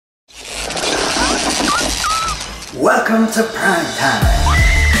Welcome to prime time.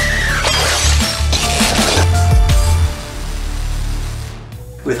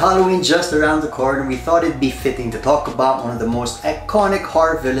 With Halloween just around the corner, we thought it'd be fitting to talk about one of the most iconic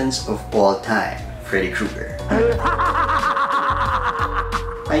horror villains of all time, Freddy Krueger.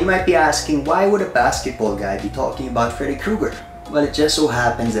 Now you might be asking, why would a basketball guy be talking about Freddy Krueger? Well, it just so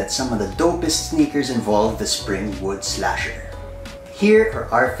happens that some of the dopest sneakers involve the Springwood slasher. Here are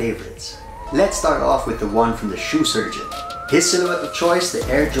our favorites. Let's start off with the one from the shoe surgeon. His silhouette of choice, the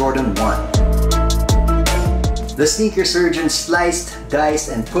Air Jordan 1. The sneaker surgeon sliced, diced,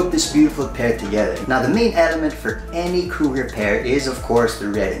 and put this beautiful pair together. Now the main element for any Krueger pair is of course the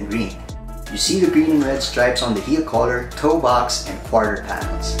red and green. You see the green and red stripes on the heel collar, toe box, and quarter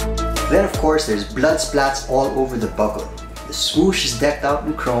panels. Then of course there's blood splats all over the buckle. The swoosh is decked out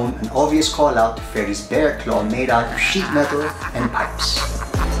in chrome, an obvious call out to Freddy's bear claw made out of sheet metal and pipes.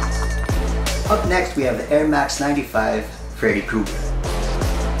 Up next we have the Air Max 95 Freddy Krueger.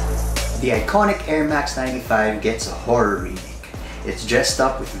 The iconic Air Max 95 gets a horror remake. It's dressed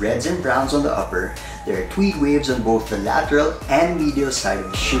up with reds and browns on the upper. There are tweed waves on both the lateral and medial side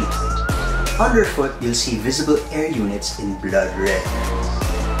of the shoe. Underfoot, you'll see visible air units in blood red.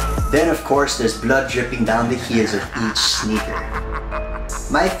 Then of course there's blood dripping down the heels of each sneaker.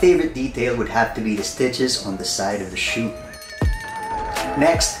 My favorite detail would have to be the stitches on the side of the shoe.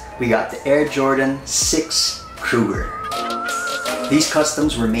 Next, we got the Air Jordan 6 Krueger. These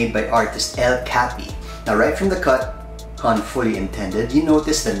customs were made by artist El Capi. Now right from the cut, pun fully intended, you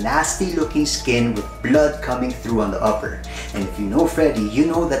notice the nasty looking skin with blood coming through on the upper. And if you know Freddy, you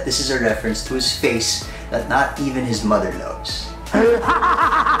know that this is a reference to his face that not even his mother loves.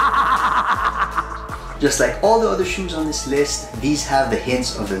 Just like all the other shoes on this list, these have the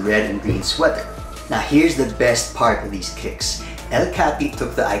hints of the red and green sweater. Now here's the best part of these kicks. El Capi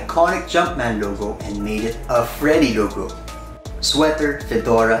took the iconic Jumpman logo and made it a Freddy logo. Sweater,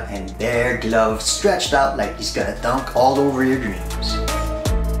 fedora, and bear gloves stretched out like he's gonna dunk all over your dreams.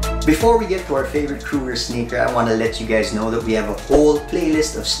 Before we get to our favorite Krueger sneaker, I want to let you guys know that we have a whole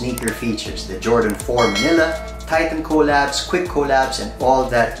playlist of sneaker features. The Jordan 4 Manila, Titan collabs, quick collabs, and all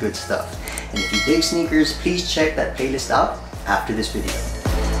that good stuff. And if you dig sneakers, please check that playlist out after this video.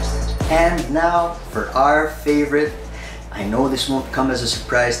 And now for our favorite, I know this won't come as a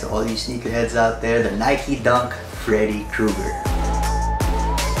surprise to all you sneakerheads out there, the Nike Dunk Freddy Krueger.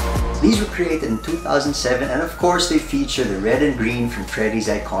 These were created in 2007 and of course they feature the red and green from Freddy's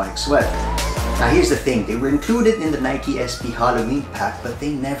iconic sweater. Now here's the thing, they were included in the Nike SB Halloween pack but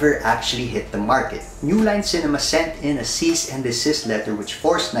they never actually hit the market. New Line Cinema sent in a cease and desist letter which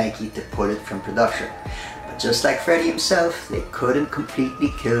forced Nike to pull it from production. But just like Freddy himself, they couldn't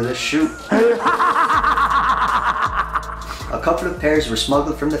completely kill the shoe. A couple of pairs were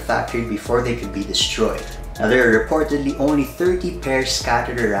smuggled from the factory before they could be destroyed. Now there are reportedly only 30 pairs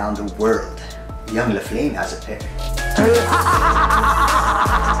scattered around the world. Young LaFlame has a pair.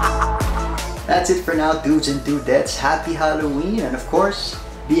 That's it for now, dudes and dudettes. Happy Halloween and of course,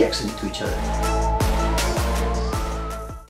 be excellent to each other.